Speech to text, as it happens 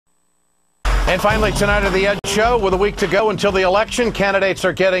And finally, tonight at the Ed Show, with a week to go until the election, candidates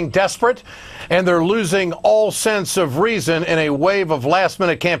are getting desperate, and they're losing all sense of reason in a wave of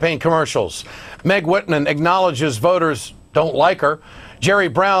last-minute campaign commercials. Meg Whitman acknowledges voters don't like her. Jerry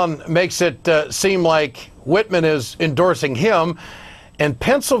Brown makes it seem like Whitman is endorsing him. And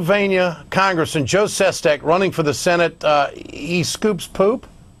Pennsylvania Congressman Joe Sestak, running for the Senate, he scoops poop?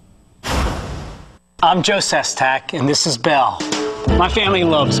 I'm Joe Sestak, and this is Belle. My family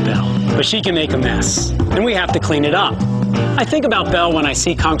loves Belle, but she can make a mess, and we have to clean it up. I think about Belle when I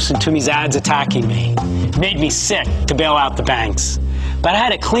see Congressman Toomey's ads attacking me. It made me sick to bail out the banks. But I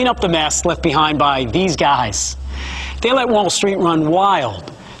had to clean up the mess left behind by these guys. They let Wall Street run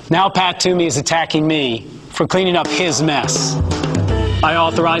wild. Now Pat Toomey is attacking me for cleaning up his mess. I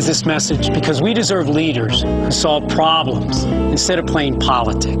authorize this message because we deserve leaders who solve problems instead of playing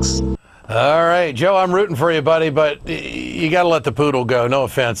politics. All right, Joe, I'm rooting for you, buddy, but you got to let the poodle go. No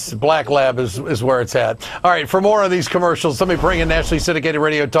offense. Black Lab is where it's at. All right, for more of these commercials, let me bring in nationally syndicated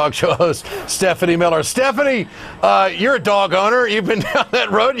radio talk show host Stephanie Miller. Stephanie, you're a dog owner. You've been down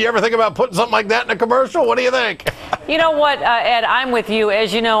that road. You ever think about putting something like that in a commercial? What do you think? You know what, Ed, I'm with you.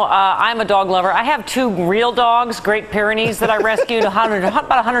 As you know, I'm a dog lover. I have two real dogs, Great Pyrenees, that I rescued, about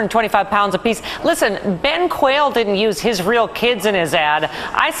 125 pounds apiece. Listen, Ben Quayle didn't use his real kids in his ad.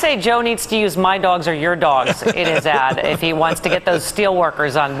 I say Joe needs to use my dogs or your dogs in his ad if he wants to get those steel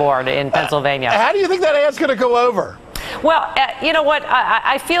workers on board in Pennsylvania. How do you think that ad's going to go over? Well, you know what?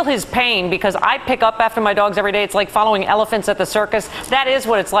 I feel his pain because I pick up after my dogs every day. It's like following elephants at the circus. That is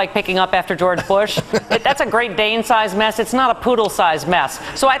what it's like picking up after George Bush. That's a Great Dane-sized mess. It's not a poodle-sized mess.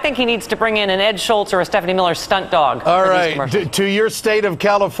 So I think he needs to bring in an Ed Schultz or a Stephanie Miller stunt dog. All right. To your state of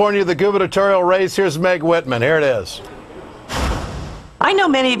California, the gubernatorial race, here's Meg Whitman. Here it is. I know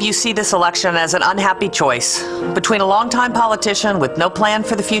many of you see this election as an unhappy choice between a longtime politician with no plan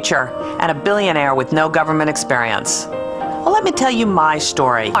for the future and a billionaire with no government experience. Well, let me tell you my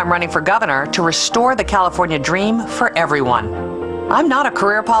story. I'm running for governor to restore the California dream for everyone. I'm not a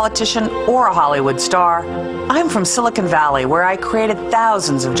career politician or a Hollywood star. I'm from Silicon Valley, where I created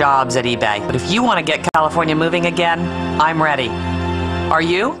thousands of jobs at eBay. But if you want to get California moving again, I'm ready. Are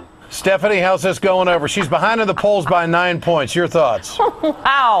you? Stephanie, how's this going over? She's behind in the polls by 9 points. Your thoughts?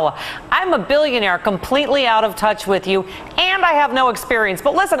 Wow. I'm a billionaire, completely out of touch with you, and I have no experience.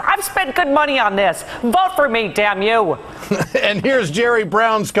 But listen, I've spent good money on this. Vote for me, damn you. And here's Jerry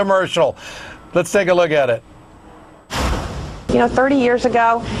Brown's commercial. Let's take a look at it. You know, 30 years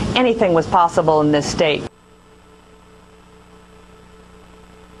ago, anything was possible in this state.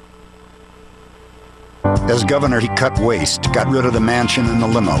 As governor, he cut waste, got rid of the mansion and the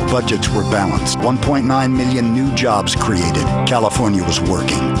limo. Budgets were balanced. 1.9 million new jobs created. California was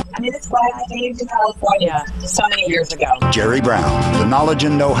working. I mean, that's why I came to California so many years ago. Jerry Brown, the knowledge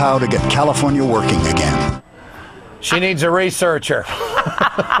and know-how to get California working again. She needs a researcher.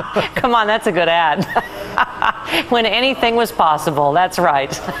 Come on, that's a good ad. When anything was possible, that's right.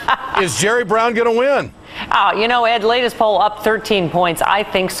 Is Jerry Brown going to win? You know, Ed, latest poll up 13 points. I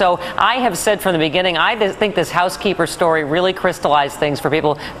think so. I have said from the beginning, I think this housekeeper story really crystallized things for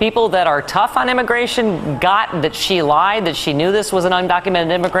people. People that are tough on immigration got that she lied, that she knew this was an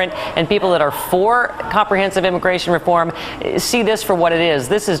undocumented immigrant, and people that are for comprehensive immigration reform see this for what it is.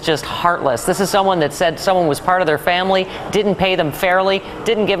 This is just heartless. This is someone that said someone was part of their family, didn't pay them fairly,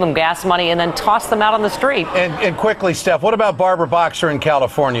 didn't give them gas money, and then tossed them out on the street. And quickly, Steph, what about Barbara Boxer in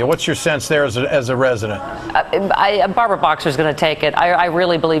California? What's your sense there as a resident? Barbara Boxer's going to take it. I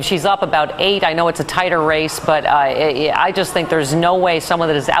really believe she's up about 8. I know it's a tighter race, but I just think there's no way someone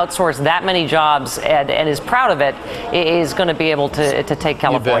that has outsourced that many jobs and is proud of it is going to be able to take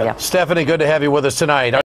California. Stephanie, good to have you with us tonight.